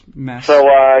this mess? So,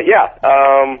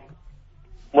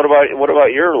 what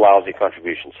about your lousy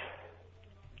contributions?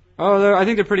 Oh, I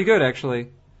think they're pretty good, actually.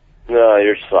 No,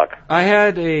 you suck. I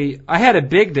had a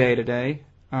big day today.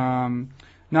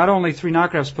 Not only 3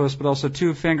 Notgraphs posts, but also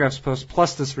 2 Fangraphs posts,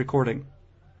 plus this recording.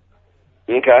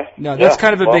 Okay. No, that's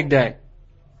kind of a big day.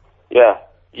 Yeah.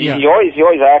 You always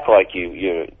act like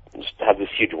you just have this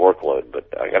huge workload,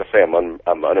 but I gotta say I'm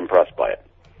unimpressed by it.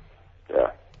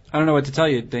 Yeah. I don't know what to tell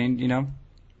you, Dane. You know.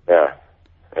 Yeah.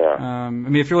 I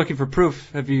mean, if you're looking for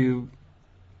proof, have you?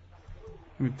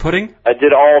 Pudding? I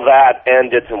did all that and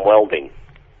did some welding.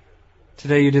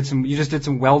 Today you just did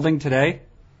some welding today?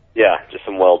 Yeah, just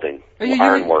some welding.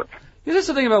 Iron work. You did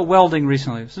something about welding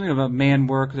recently. Something about man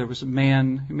work. There was a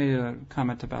man who made a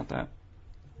comment about that.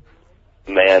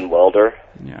 Man welder?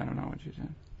 Yeah, I don't know what you said.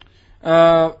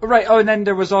 Right. Oh, and then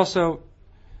there was also,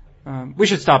 we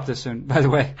should stop this soon, by the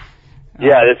way.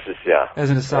 Yeah, this is, yeah. As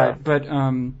an aside. Yeah.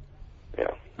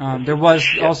 But, there was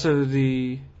also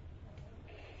the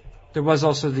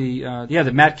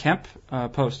Matt Kemp,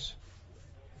 post.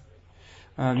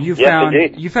 You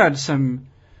found some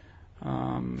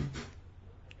hidden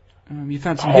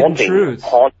truths.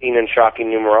 Haunting and shocking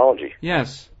numerology.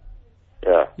 Yes.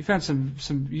 Yeah. You found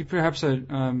you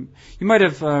might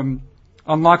have,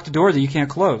 unlocked a door that you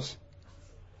can't close.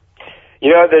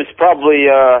 You know, there's probably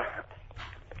a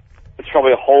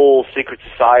whole secret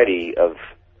society of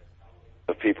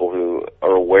people who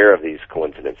are aware of these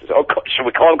coincidences. Oh, should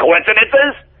we call them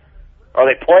coincidences? Are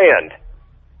they planned?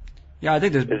 Yeah, I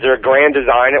think there's. Is there a grand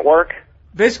design at work?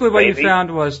 Basically, what you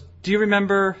found was. Do you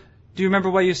remember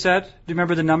what you said? Do you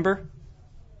remember the number?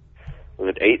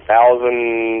 Was it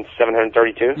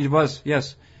 8,732? It was,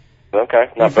 yes. Okay,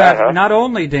 not bad, huh? Not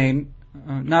only Dane,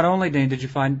 did you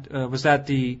find was that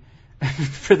the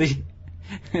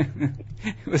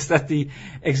was that the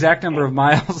exact number of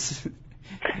miles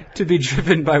to be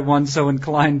driven by one so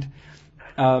inclined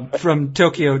from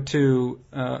Tokyo to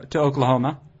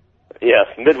Oklahoma? Yes,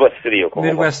 Midwest City,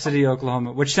 Oklahoma. Midwest City,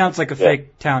 Oklahoma, which sounds like a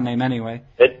fake town name anyway.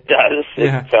 It does.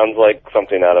 Yeah. It sounds like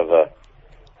something out of I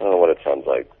don't know what it sounds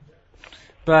like.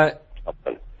 But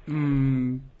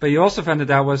you also found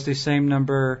that was the same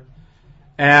number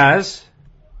as.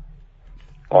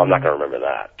 Oh, I'm not going to remember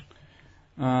that.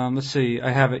 Let's see. I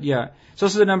have it. Yeah. It's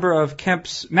also the number of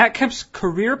Matt Kemp's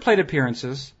career plate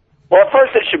appearances. Well, at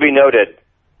first it should be noted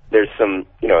there's some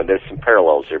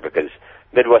parallels here because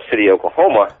Midwest City,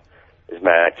 Oklahoma is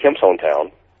Matt Kemp's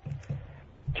hometown.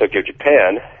 Tokyo,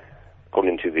 Japan,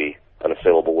 according to the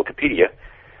unassailable Wikipedia,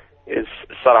 is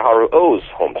Sadaharu O's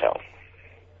hometown.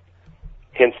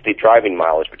 Hence the driving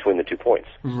mileage between the 2 points.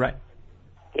 Right.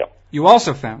 Yeah. You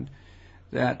also found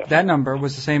that number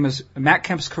was the same as Matt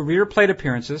Kemp's career plate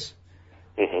appearances,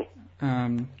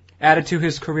 added to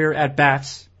his career at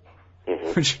bats,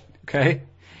 which, okay,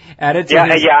 added to I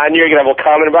knew you're going to have a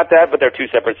comment about that, but they're two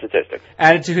separate statistics.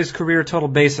 Added to his career total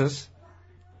bases,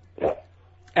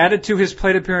 added to his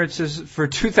plate appearances for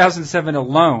 2007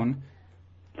 alone,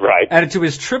 right? Added to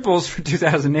his triples for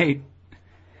 2008,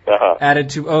 added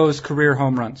to O's career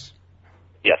home runs.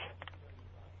 Yes.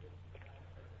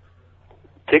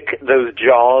 Pick those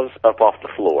jaws up off the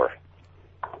floor.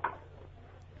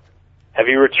 Have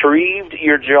you retrieved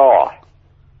your jaw?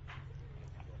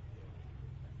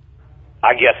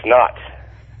 I guess not.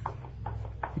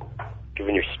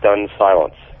 Given your stunned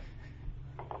silence.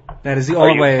 That is the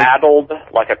only way. Are you addled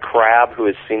like a crab who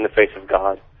has seen the face of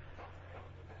God?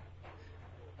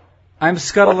 I'm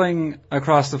scuttling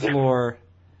across the floor.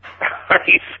 Are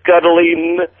you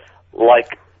scuttling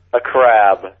like a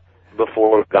crab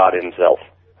before God himself?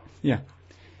 Yeah.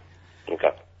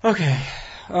 Okay. Okay.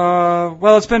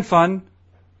 Well, it's been fun.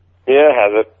 Yeah,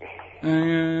 has it?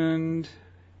 And,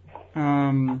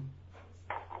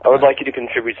 I would like you to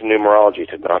contribute some numerology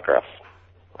to Knockraft.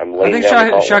 I think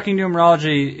shocking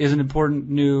numerology is an important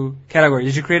new category.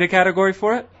 Did you create a category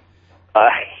for it?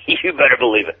 You better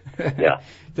believe it. Yeah.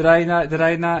 Did I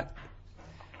not?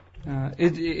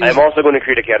 I'm also going to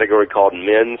create a category called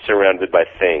Men Surrounded by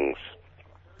Things.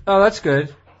 Oh, that's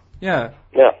good. Yeah.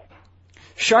 Yeah.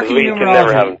 Shocking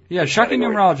numerology. Yeah, shocking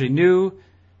numerology. New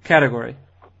category.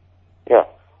 Yeah.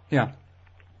 Yeah.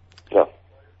 Yeah.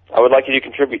 I would like you to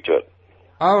contribute to it.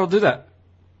 I will do that.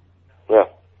 Yeah.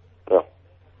 Yeah.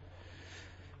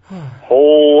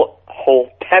 Whole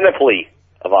panoply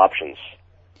of options.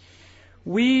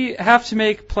 We have to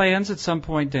make plans at some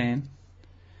point, Dane.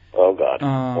 Oh,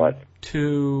 God. What?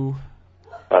 To...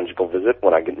 Conjugal visit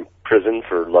when I get in prison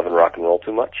for loving rock and roll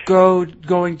too much?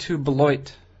 Going to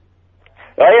Beloit.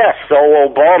 Oh, yeah,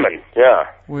 Solo Ballman. Yeah.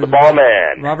 With the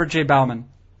Ballman. Robert J. Bauman.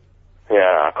 Yeah,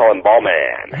 I call him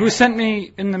Ballman. Who sent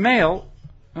me in the mail,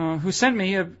 a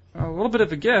little bit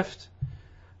of a gift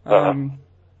of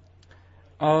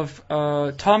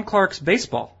Tom Clark's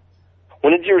baseball.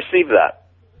 When did you receive that?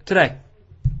 Today.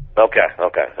 Okay.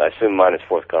 I assume mine is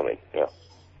forthcoming. Yeah.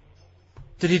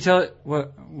 Did he tell it?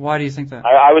 Why do you think that?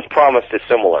 I was promised a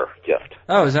similar gift.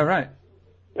 Oh, is that right?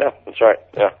 Yeah, that's right.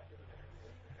 Yeah.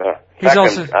 In fact,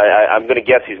 I'm going to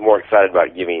guess he's more excited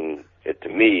about giving it to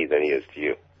me than he is to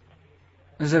you.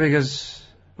 Is that because,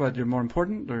 you're more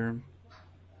important, or?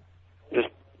 Just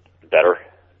better.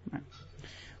 Right.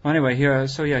 Well, anyway,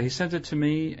 he sent it to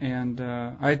me, and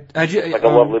like a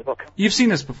lovely book. You've seen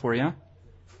this before, yeah?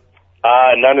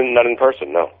 Not in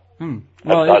person, no.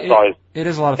 Well, I saw it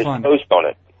is a lot of fun. Post on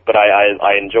it, but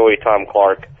I enjoy Tom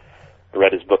Clark. I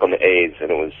read his book on the A's,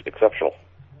 and it was exceptional.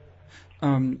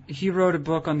 He wrote a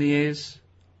book on the A's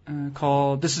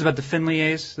called. This is about the Finley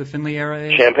A's, the Finley era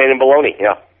A's. Champagne and Bologna,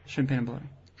 yeah. Champagne and Bologna.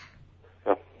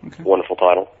 Yeah. Okay. Wonderful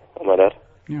title. I might add.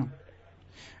 Yeah.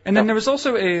 And then there was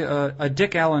also a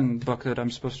Dick Allen book that I'm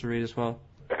supposed to read as well.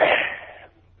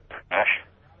 Crash.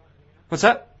 What's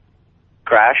that?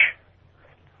 Crash.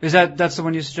 That's the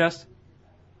one you suggest?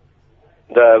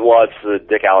 It's the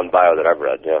Dick Allen bio that I've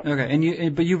read, yeah. Okay,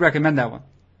 but you recommend that one?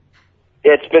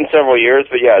 It's been several years,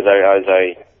 but yeah,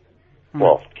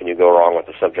 can you go wrong with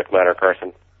the subject matter,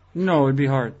 Carson? No, it'd be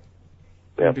hard.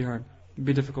 Yeah. It'd be hard. It'd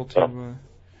be difficult to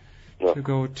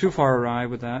go too far awry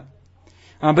with that.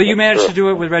 But you managed to do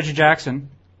it with Reggie Jackson.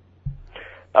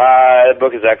 The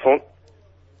book is excellent,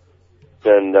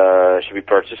 and should be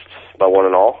purchased by one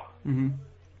and all. Mm-hmm.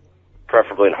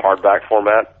 Preferably in hardback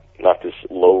format, not this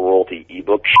low royalty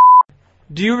ebook.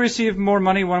 Do you receive more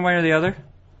money one way or the other?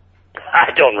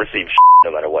 I don't receive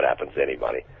no matter what happens to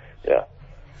anybody. Yeah.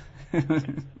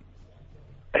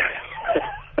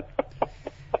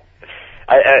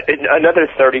 Another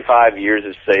 35 years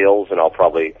of sales, and I'll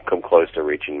probably come close to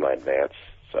reaching my advance.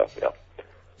 So yeah.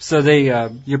 So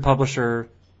your publisher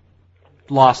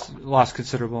lost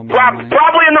considerable amount of money.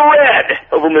 Probably in the red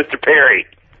over Mr. Perry.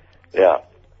 Yeah.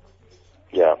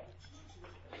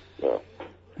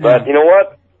 But you know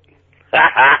what?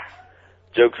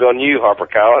 Joke's on you,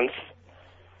 HarperCollins.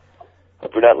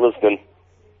 Hope you're not listening.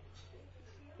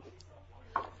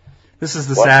 This is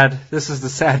the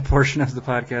sad portion of the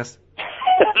podcast.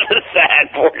 the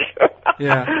sad portion.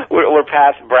 Yeah. We're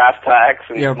past brass tacks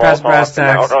and Yeah, small past brass talk,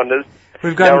 and tacks. now we're on this.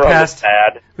 We've gotten now we're on past the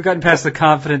sad. we've gotten past the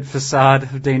confident facade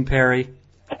of Dane Perry,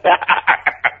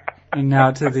 and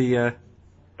now to the A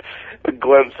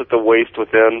glimpse at the waste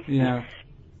within. yeah.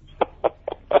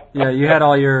 You had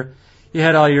all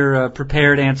your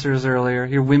prepared answers earlier.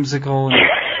 You're whimsical and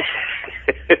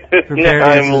prepared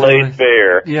I'm answers laid earlier.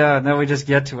 bare. Yeah, now we just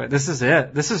get to it. This is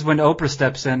it. This is when Oprah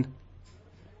steps in.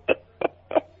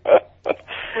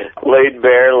 Laid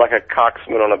bare like a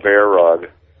coxswain on a bear rug.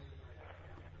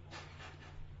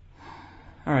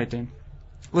 All right, Dane.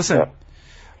 Listen, Yeah.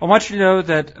 I want you to know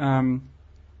that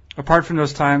apart from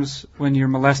those times when you're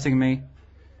molesting me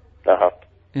Uh-huh.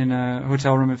 in a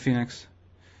hotel room in Phoenix,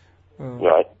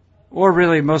 Right. or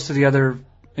really most of the other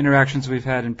interactions we've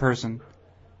had in person,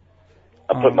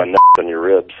 I put my nuts on your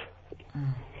ribs.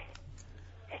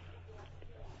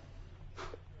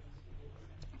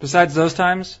 besides those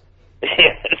times,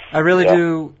 Yes. I really Yeah.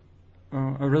 do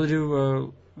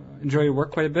enjoy your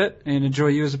work quite a bit and enjoy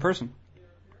you as a person.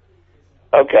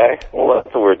 Okay. Well,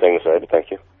 that's a weird thing to say, but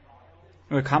thank you.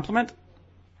 A compliment?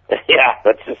 Yeah,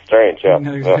 that's just strange. Yeah.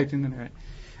 Not Yeah. expecting that, right?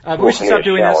 But Well, we should I stop need a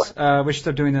doing shower. this. We should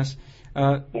stop doing this.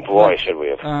 Boy, should we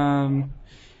have.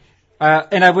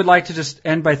 And I would like to just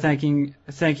end by thanking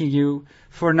you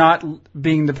for not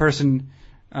being the person,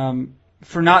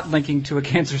 for not linking to a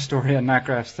cancer story on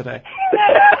Knotgraphs today.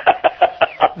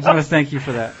 I just want to thank you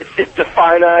for that. It's a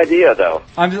fine idea, though.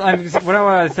 I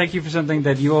want to thank you for something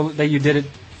that you only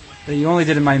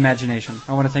did in my imagination.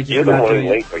 I want to thank you You're for the not one who doing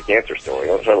it. linked my cancer story.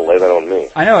 Don't try to lay that on me.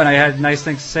 I know, and I had nice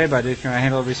things to say about it. I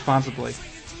handled it responsibly.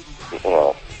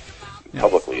 Well, Yeah.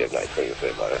 publicly you have nice things to say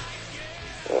about it.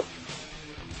 Yeah.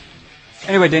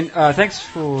 Anyway, Dane, thanks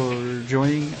for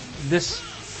joining this,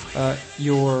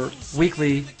 your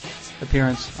weekly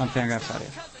appearance on Fangraphs Audio.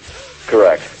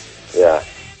 Correct. Yeah.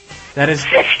 That is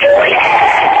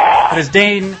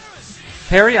Dane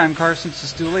Perry. I'm Carson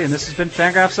Sestouli, and this has been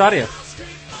Fangraphs Audio.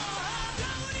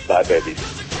 Bye, babies.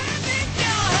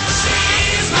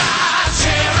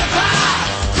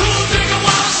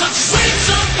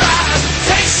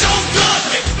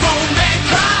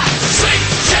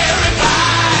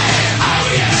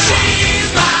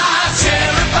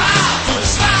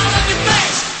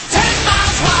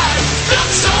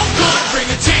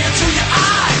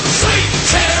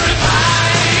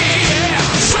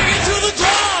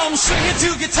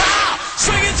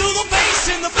 Swinging to the bass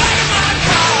in the back of my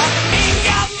car. Ain't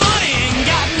got money, ain't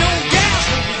got no gas.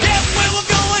 Guess where we're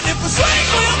going if we swing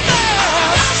real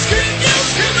fast. I'll scream, you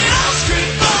scream, and I'll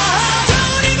scream more.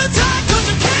 Don't even talk 'cause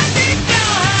you can't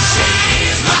ignore.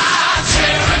 She's my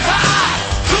cherry pie.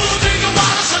 Cool drink of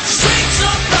water, such a sweet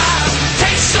surprise.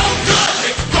 Tastes so good,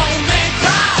 make a grown man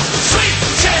cry. Sweet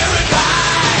cherry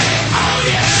pie. Oh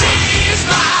yeah. She's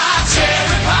my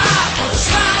cherry pie. Put a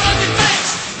smile on your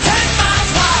face. 10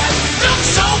 miles wide. Looks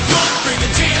so good, bring a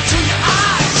tear to your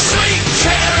eye. Sweet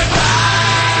cherry pie.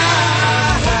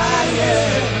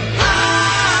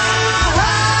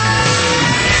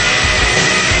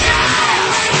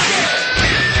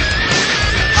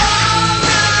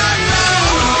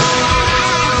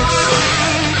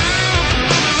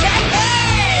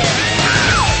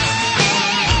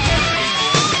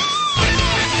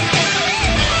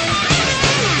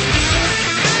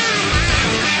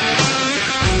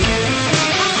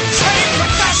 Trained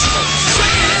professional,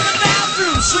 swinging in the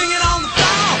bathroom, swinging on the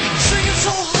floor, swinging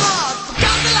so hard,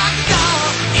 forgot me like a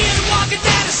dog. In walking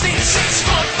down the stairs,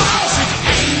 6'4". Said,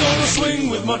 ain't gonna swing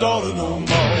with my daughter no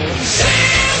more.